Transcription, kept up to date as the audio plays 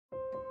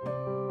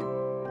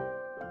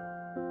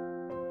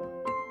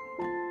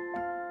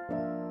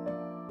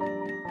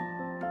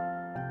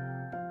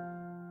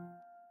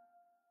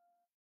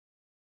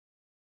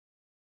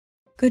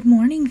Good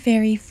morning,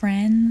 fairy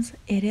friends.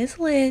 It is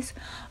Liz.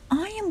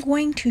 I am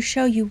going to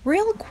show you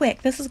real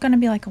quick. This is going to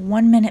be like a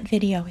 1-minute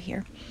video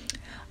here.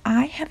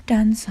 I have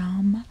done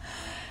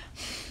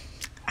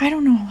I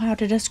don't know how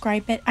to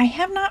describe it. I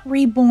have not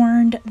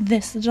reborn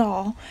this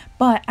doll,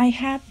 but I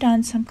have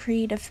done some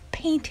creative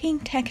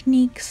painting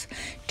techniques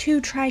to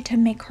try to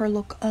make her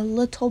look a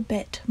little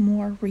bit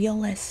more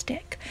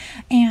realistic.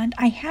 And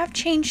I have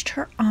changed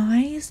her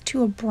eyes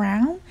to a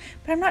brown,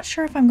 but I'm not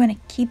sure if I'm going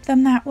to keep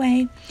them that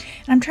way.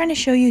 And I'm trying to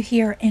show you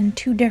here in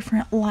two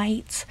different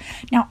lights.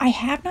 Now, I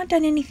have not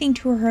done anything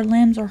to her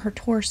limbs or her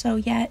torso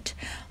yet.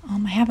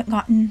 I haven't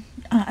gotten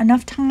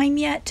enough time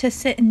yet to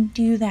sit and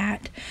do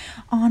that.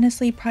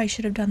 Honestly, probably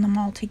should have done them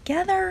all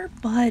together,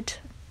 but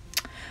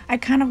I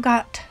kind of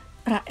got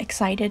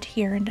excited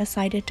here and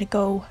decided to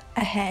go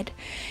ahead.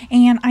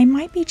 And I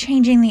might be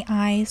changing the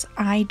eyes,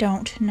 I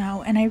don't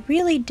know. And I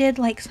really did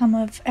like some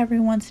of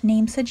everyone's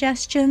name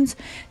suggestions,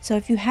 so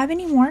if you have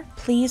any more,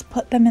 please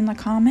put them in the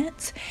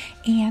comments.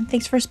 And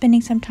thanks for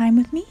spending some time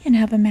with me, and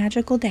have a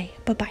magical day.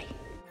 Bye-bye.